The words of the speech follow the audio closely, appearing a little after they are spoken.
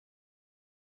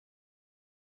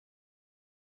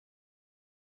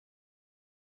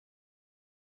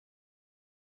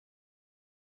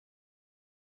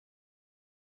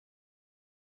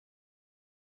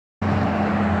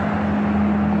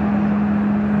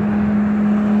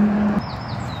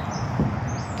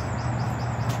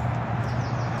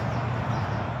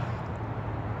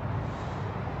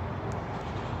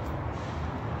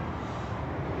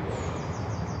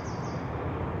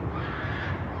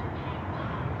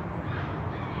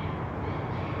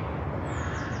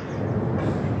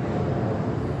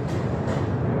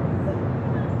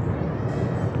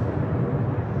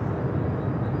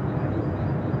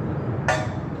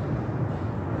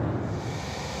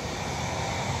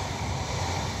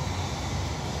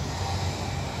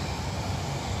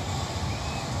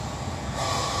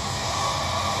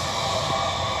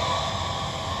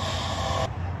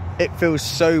It feels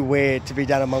so weird to be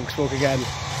down at Monk's Walk again.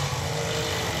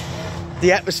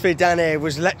 The atmosphere down here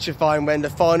was electrifying when the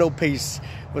final piece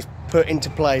was put into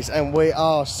place, and we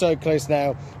are so close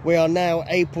now. We are now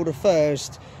April the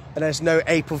 1st, and there's no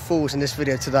April Fools in this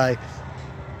video today.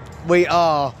 We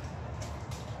are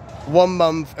 1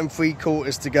 month and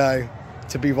 3/4 to go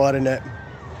to be riding it.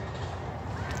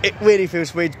 It really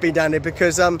feels weird to be down here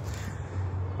because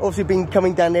obviously been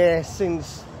coming down here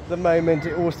since the moment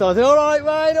it all started. All right,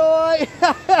 Wayne, all right.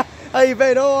 How you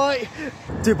been? All right.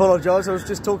 Do apologise, I was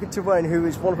just talking to Wayne, who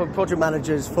is one of the project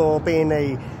managers for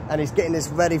B&E, and he's getting this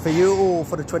ready for you all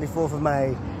for the 24th of May,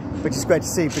 which is great to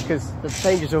see because the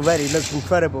changes already look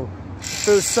incredible. It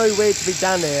feels so weird to be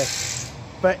down here,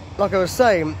 but like I was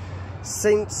saying,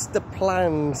 since the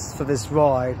plans for this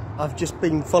ride, I've just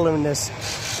been following this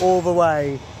all the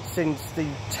way since the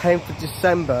 10th of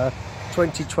December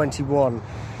 2021,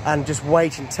 and just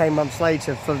waiting 10 months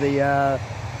later for the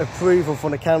approval from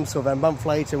the council. Then a month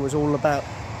later was all about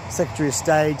Secretary of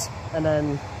State, and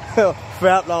then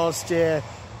throughout last year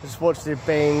I just watched it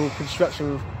being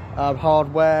construction of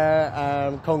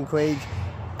hardware, concrete,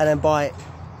 and then by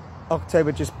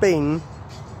October just been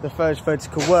the first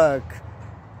vertical work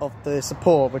of the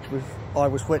support, which I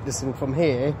was witnessing from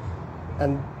here,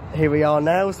 and here we are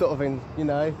now, sort of in, you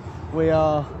know, we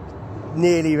are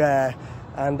nearly there.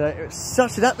 And it's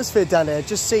such an atmosphere down here,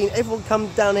 just seeing everyone come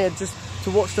down here just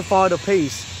to watch the final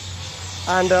piece.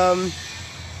 And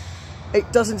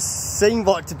it doesn't seem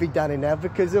right to be down here now,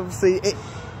 because obviously it,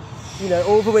 you know,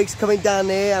 all the weeks coming down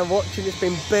here and watching it's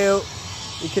been built.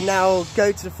 You can now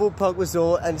go to the Thorpe Park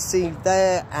Resort and see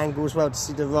their angle as well to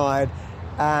see the ride.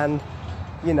 And,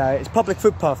 you know, it's public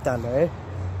footpath down there.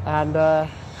 And,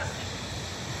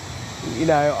 you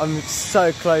know, I'm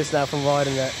so close now from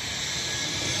riding it.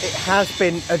 It has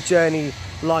been a journey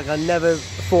like I never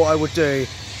thought I would do,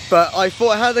 but I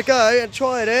thought I had to go and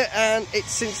tried it, and it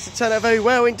seems to turn out very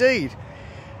well indeed.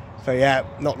 So yeah,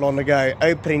 not long ago,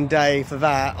 opening day for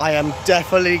that. I am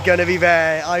definitely going to be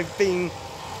there. I've been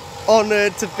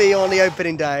honoured to be on the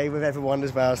opening day with everyone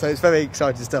as well, so it's very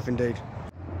exciting stuff indeed.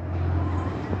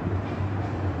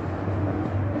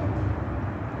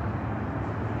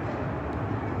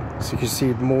 So you can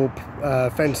see more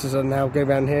fences are now going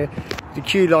around here. The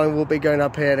queue line will be going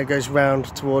up here, and it goes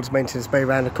round towards Maintenance Bay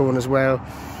around the corner as well,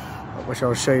 which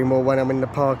I'll show you more when I'm in the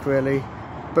park really.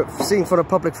 But seeing from a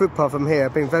public footpath from here,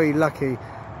 I've been very lucky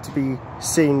to be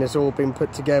seeing this all being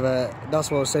put together.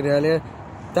 That's what I was saying earlier.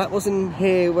 That wasn't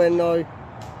here when I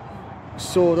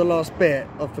saw the last bit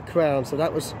of the crown, so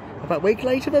that was about a week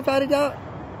later they've added that.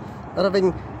 And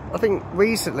I think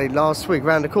recently, last week,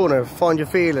 round the corner, Find Your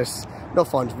Fearless, not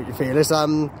Find Your Fearless,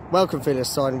 Welcome Fearless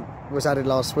sign was added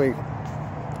last week.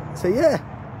 So yeah,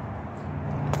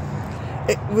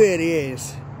 it really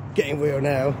is getting real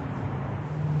now.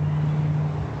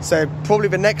 So probably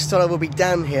the next time I will be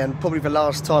down here, and probably the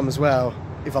last time as well,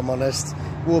 if I'm honest,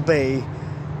 will be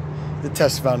the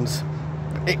test runs.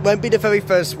 It won't be the very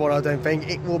first one, I don't think.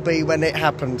 It will be when it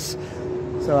happens.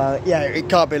 So yeah, it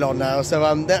can't be long now. So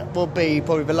that will be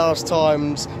probably the last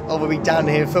times I will be down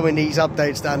here filming these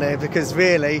updates down here, because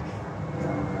really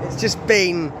it's just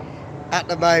been, at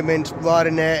the moment,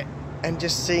 riding it and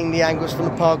just seeing the angles from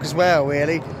the park as well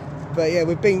really. But yeah,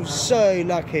 we've been so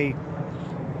lucky,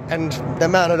 and the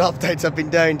amount of updates I've been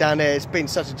doing down here, it's been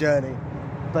such a journey.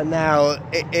 But now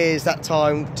it is that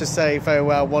time to say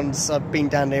farewell once I've been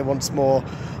down here once more,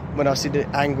 when I see the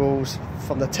angles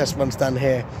from the test runs down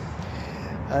here.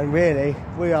 And really,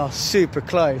 we are super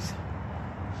close.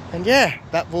 And yeah,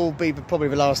 that will be probably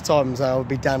the last times I'll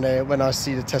be down there, when I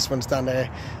see the test runs down there.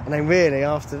 And then really,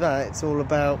 after that, it's all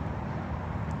about,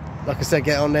 like I said,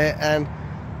 get on it and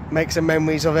make some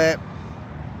memories of it,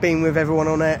 being with everyone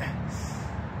on it,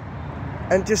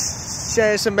 and just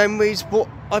share some memories, what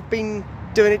I've been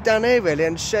doing it down here really,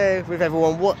 and share with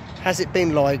everyone what has it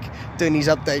been like doing these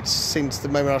updates since the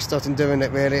moment I started doing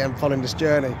it really, and following this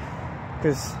journey.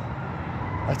 Because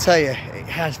I tell you, it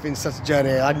has been such a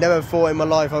journey. I never thought in my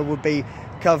life I would be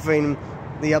covering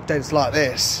the updates like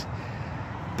this,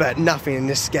 but nothing in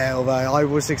this scale though. I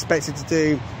was expected to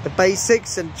do the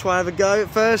basics and try have a go at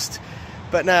first,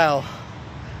 but now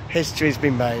history's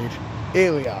been made.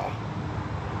 Here we are.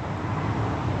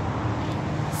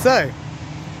 So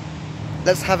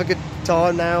let's have a good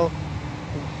time now.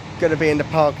 I'm gonna be in the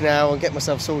park now and get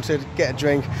myself sorted, get a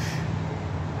drink,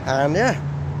 and yeah,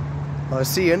 I'll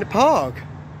see you in the park.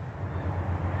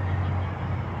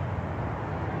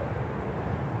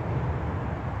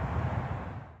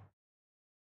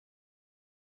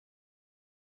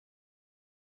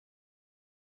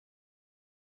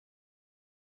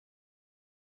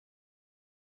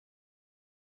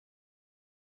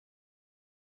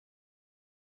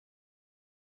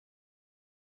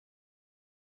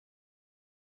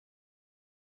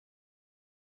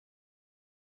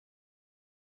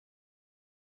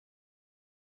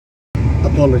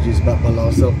 apologies about my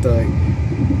last update.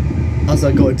 As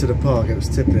I got into the park, it was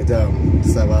tipping it down.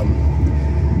 So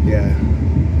yeah,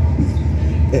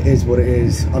 it is what it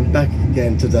is. I'm back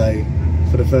again today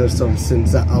for the first time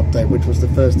since that update, which was the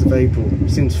 1st of April.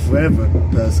 Seems forever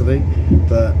personally,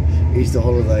 but Easter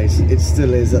holidays, it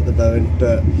still is at the moment.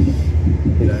 But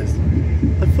you know,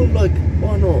 I thought, like,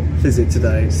 why not visit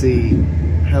today and see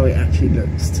how it actually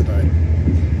looks today.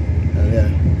 Yeah,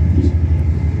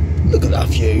 look at that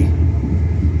view.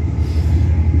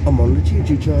 I'm on the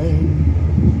choo-choo train.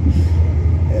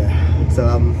 Yeah, so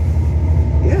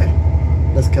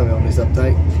yeah, let's carry on this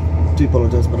update. Do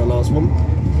apologise for the last one.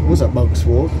 Was at Monk's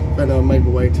Walk, then I made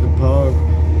my way to the park,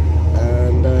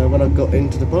 and when I got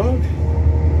into the park,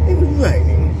 it was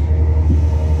raining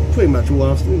pretty much all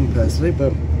afternoon personally,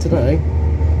 but today,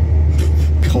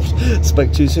 God,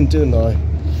 spoke too soon, didn't I?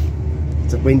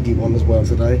 It's a windy one as well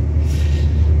today.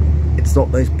 It's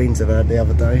not those beans I've had the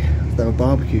other day, they were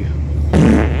barbecue.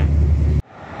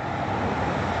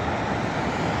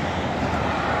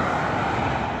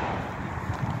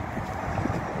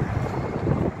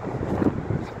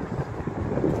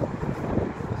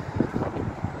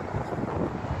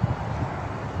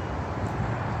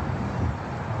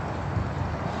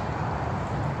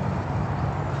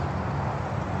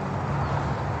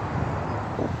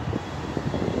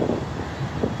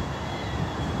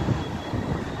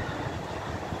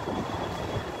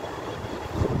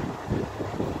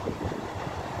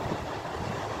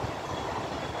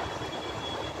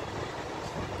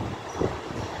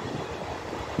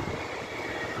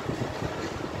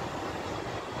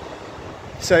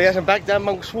 So yes, I'm back down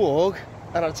Monk's Walk,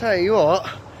 and I'll tell you what,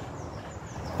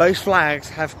 those flags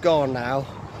have gone now.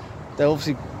 They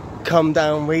obviously come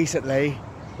down recently.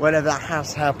 Whether that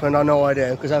has happened, I've no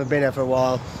idea, because I haven't been there for a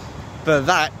while. But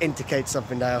that indicates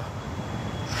something now.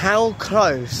 How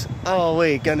close are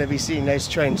we going to be seeing those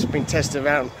trains being tested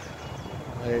around?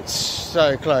 It's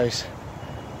so close.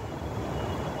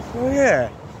 Oh yeah,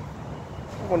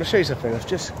 I want to show you something.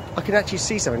 I can actually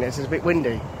see something. It's a bit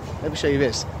windy. Let me show you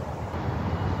this.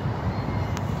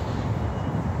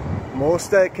 More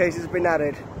staircases have been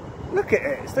added. Look at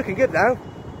it, it's looking good now.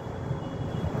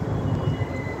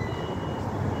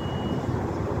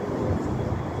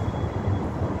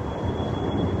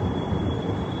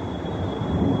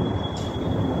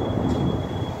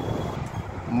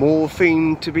 More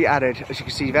thing to be added, as you can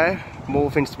see there.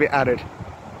 More things to be added.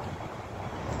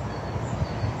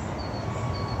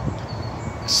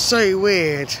 So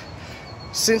weird.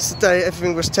 Since the day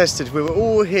everything was tested, we were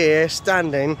all here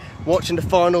standing watching the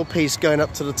final piece going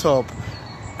up to the top,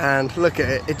 and look at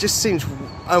it, it just seems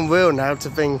unreal now to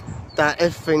think that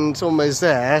everything's almost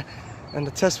there and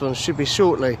the test one should be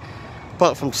shortly,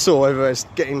 apart from Saw is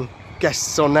getting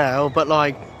guests on now. But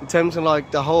like in terms of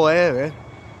like the whole area,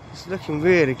 it's looking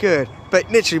really good. But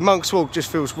literally Monk's Walk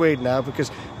just feels weird now, because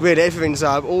really everything's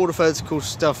up, all the vertical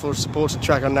stuff for supports the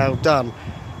track are now done.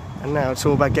 And now it's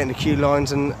all about getting the queue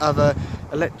lines and other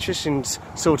electricians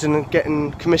sorting and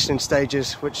getting commissioning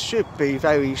stages, which should be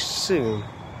very soon.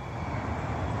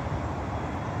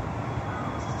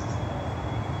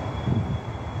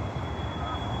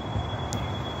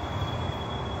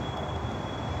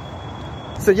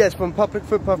 So yes, from public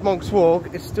footpath Monk's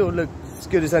Walk, it still looks as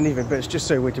good as anything, but it's just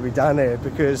so weird to be down here,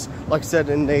 because like I said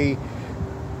in the,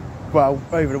 well,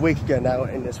 over a week ago now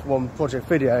in this one project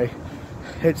video,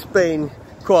 it's been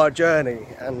quite a journey.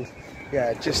 And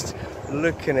yeah, just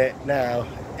looking at it now,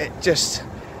 it just,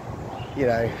 you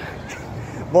know,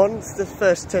 once the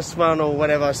first test run or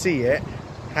whenever I see it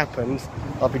happens,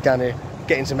 I'll be down here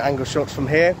getting some angle shots from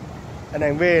here, and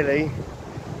then really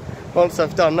once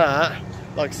I've done that,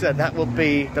 like I said, that will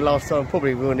be the last time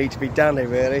probably we'll need to be down here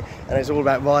really. And it's all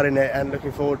about riding it and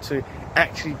looking forward to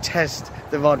actually test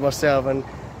the ride myself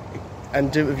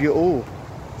and do it with you all.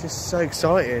 Just so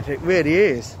excited, it really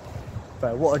is.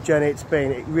 But what a journey it's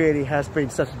been. It really has been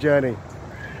such a journey.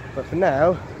 But for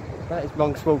now, that is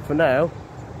Monk's Walk for now.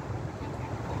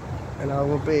 And I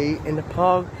will be in the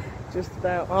park just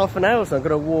about half an hour. So I'm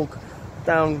going to walk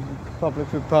down public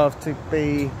footpath to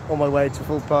be on my way to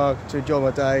Thorpe Park to enjoy my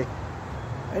day.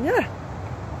 And yeah,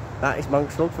 that is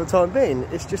Monk's Walk for the time being.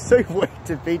 It's just so weird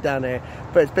to be down here.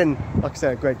 But it's been, like I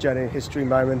said, a great journey, a history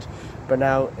moment. But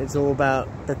now it's all about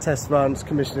the test runs,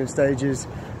 commissioning stages.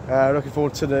 Looking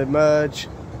forward to the merge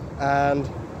and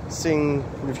seeing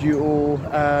with you all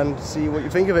and see what you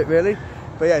think of it really.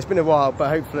 But yeah, it's been a while, but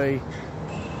hopefully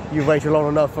you've waited long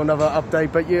enough for another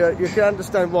update. But you can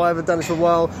understand why I haven't done this for a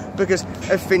while, because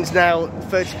everything's now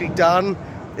virtually done.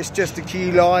 It's just the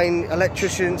queue line,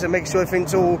 electricians, and make sure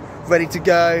everything's all ready to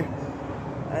go.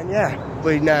 And yeah,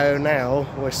 we know now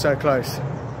we're so close.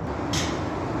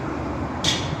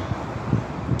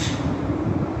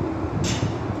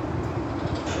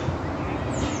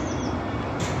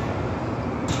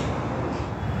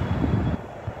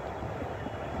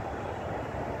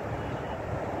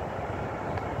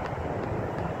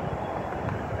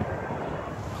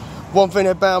 One thing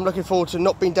about I'm looking forward to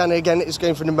not being down here again is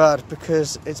going through the mud,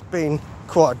 because it's been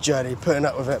quite a journey putting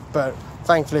up with it, but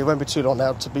thankfully it won't be too long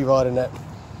now to be riding it.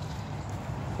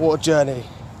 What a journey.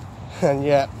 And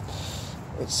yeah,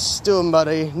 it's still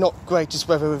muddy, not greatest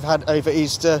weather we've had over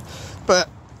Easter, but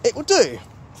it will do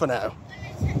for now.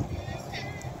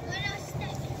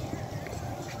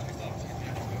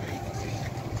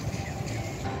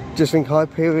 Just think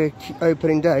Hyperia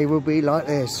opening day will be like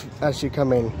this as you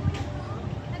come in.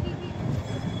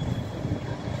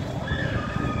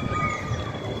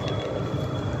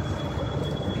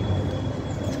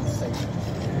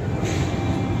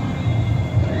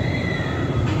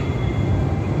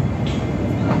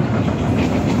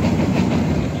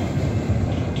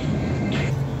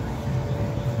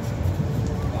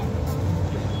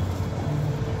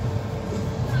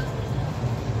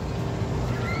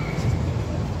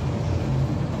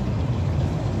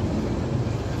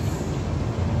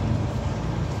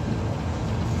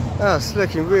 Oh, it's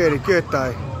looking really good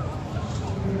though.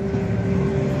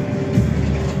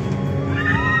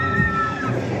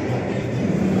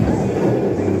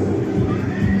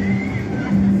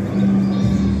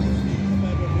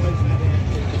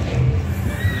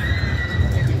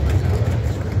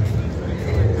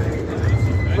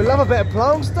 We love a bit of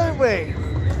plants, don't we?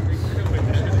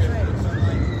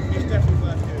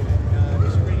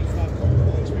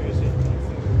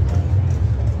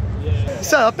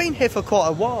 So I've been here for quite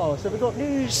a while, so we've got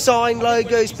new sign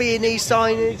logos, B&E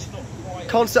signage,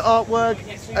 concert artwork,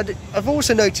 and I've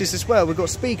also noticed as well we've got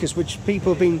speakers which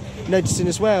people have been noticing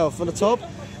as well from the top.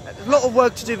 A lot of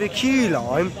work to do with the queue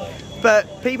line,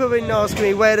 but people have been asking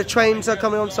me where the trains are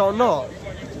coming on or not,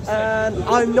 and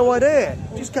I have no idea.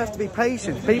 You just have to be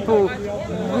patient. People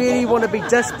really want to be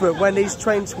desperate when these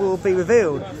trains will be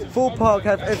revealed. Thorpe Park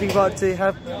have every right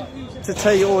to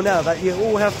tell you all now that you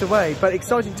all have to wait, but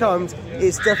exciting times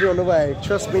is definitely on the way.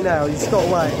 Trust me now, you just got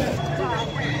to wait.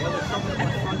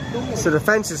 So the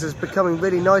fences is becoming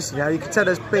really nice now. You can tell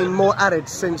there's been more added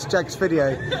since Jack's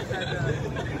video.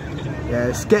 Yeah,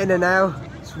 it's getting there now.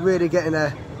 It's really getting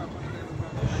there.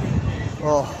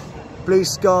 Oh, blue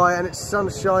sky and it's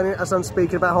sun shining as I'm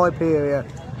speaking about Hyperia.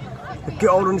 The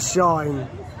golden shine.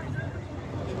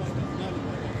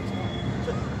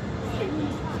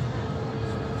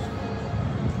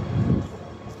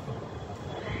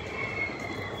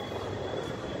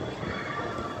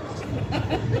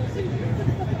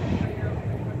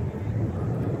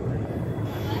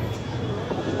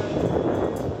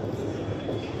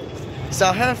 So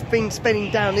I have been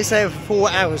spending down this area for 4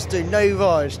 hours doing no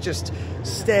rides, just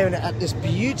staring at this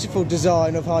beautiful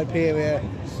design of Hyperia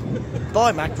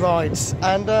by Mac Rides.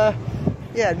 And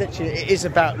yeah, literally it is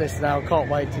about this now. Can't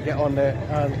wait to get on it.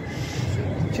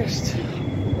 Just,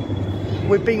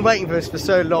 we've been waiting for this for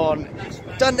so long.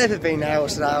 Done everything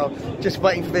else now, just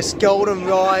waiting for this golden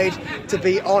ride to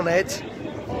be on it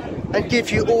and give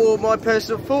you all my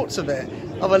personal thoughts of it.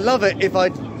 I would love it if I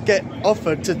get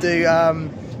offered to do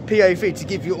POV to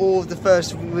give you all of the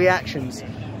first reactions.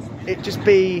 It'd just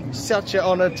be such an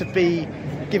honour to be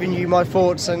giving you my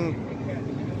thoughts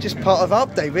and just part of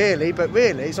update really, but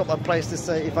really it's not my place to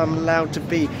say if I'm allowed to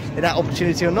be in that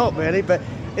opportunity or not really, but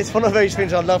it's one of those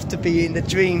things I'd love to be in the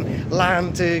dream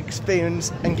land to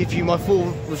experience and give you my full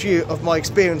review of my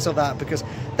experience of that, because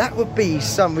that would be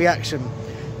some reaction.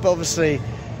 But obviously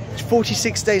it's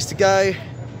 46 days to go.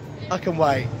 I can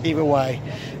wait either way,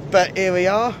 but here we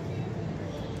are.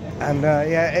 And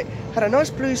yeah, it had a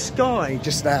nice blue sky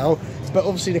just now, but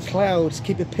obviously the clouds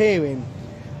keep appearing.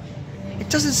 It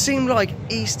doesn't seem like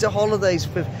Easter holidays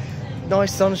with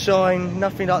nice sunshine,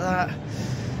 nothing like that.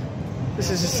 This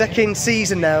is the second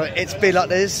season now it's been like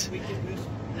this.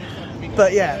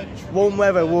 But yeah, warm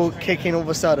weather will kick in all of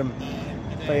a sudden.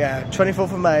 But yeah,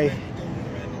 24th of May.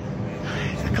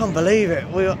 I can't believe it.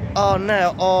 We are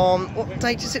now on, what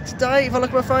date is it today? If I look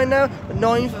at my phone now, the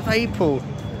 9th of April.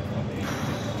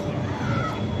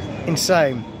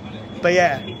 Insane. But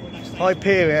yeah,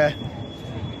 Hyperia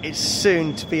is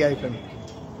soon to be open.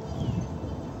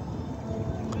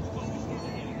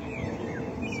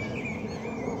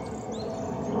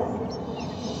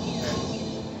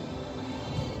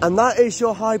 And that is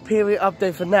your Hyperia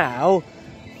update for now.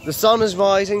 The sun is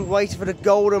rising, waiting for the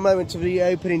golden moment to the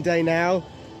opening day now.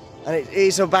 And it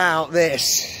is about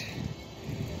this.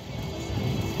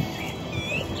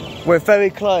 We're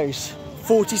very close.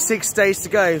 46 days to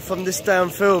go from this day I'm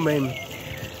filming.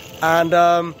 And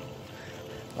I'd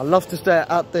love to stay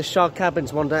at the Shark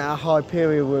Cabins one day at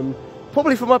Hyperia room.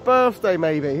 Probably for my birthday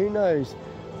maybe, who knows.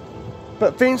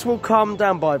 But things will calm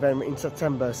down by then in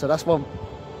September. So that's when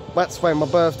my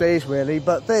birthday is really.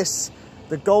 But this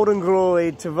the golden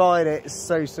glory to ride it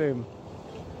so soon.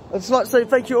 I'd just like to say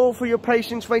thank you all for your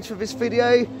patience waiting for this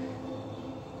video.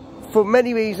 For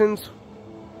many reasons,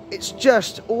 it's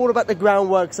just all about the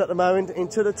groundworks at the moment.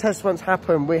 Until the test runs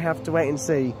happen, we have to wait and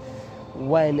see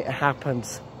when it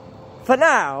happens. For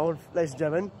now, ladies and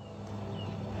gentlemen,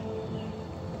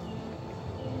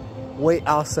 we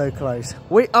are so close.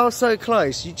 We are so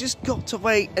close. You just got to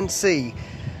wait and see.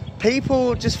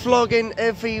 People just vlogging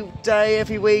every day,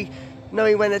 every week,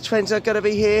 knowing when the trains are going to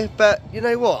be here. But you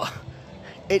know what?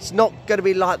 It's not going to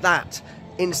be like that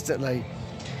instantly.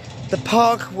 The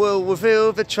park will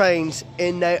reveal the trains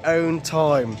in their own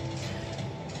time.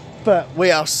 But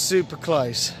we are super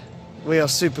close. We are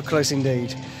super close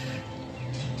indeed.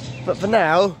 But for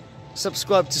now,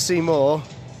 subscribe to see more.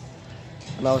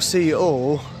 And I'll see you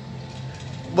all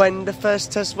when the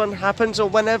first test run happens, or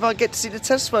whenever I get to see the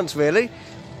test runs, really.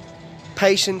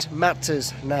 Patience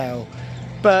matters now.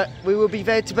 But we will be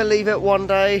there to believe it one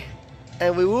day,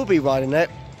 and we will be riding it.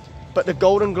 But the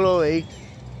golden glory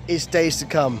is days to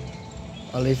come.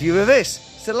 I'll leave you with this.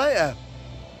 See you later.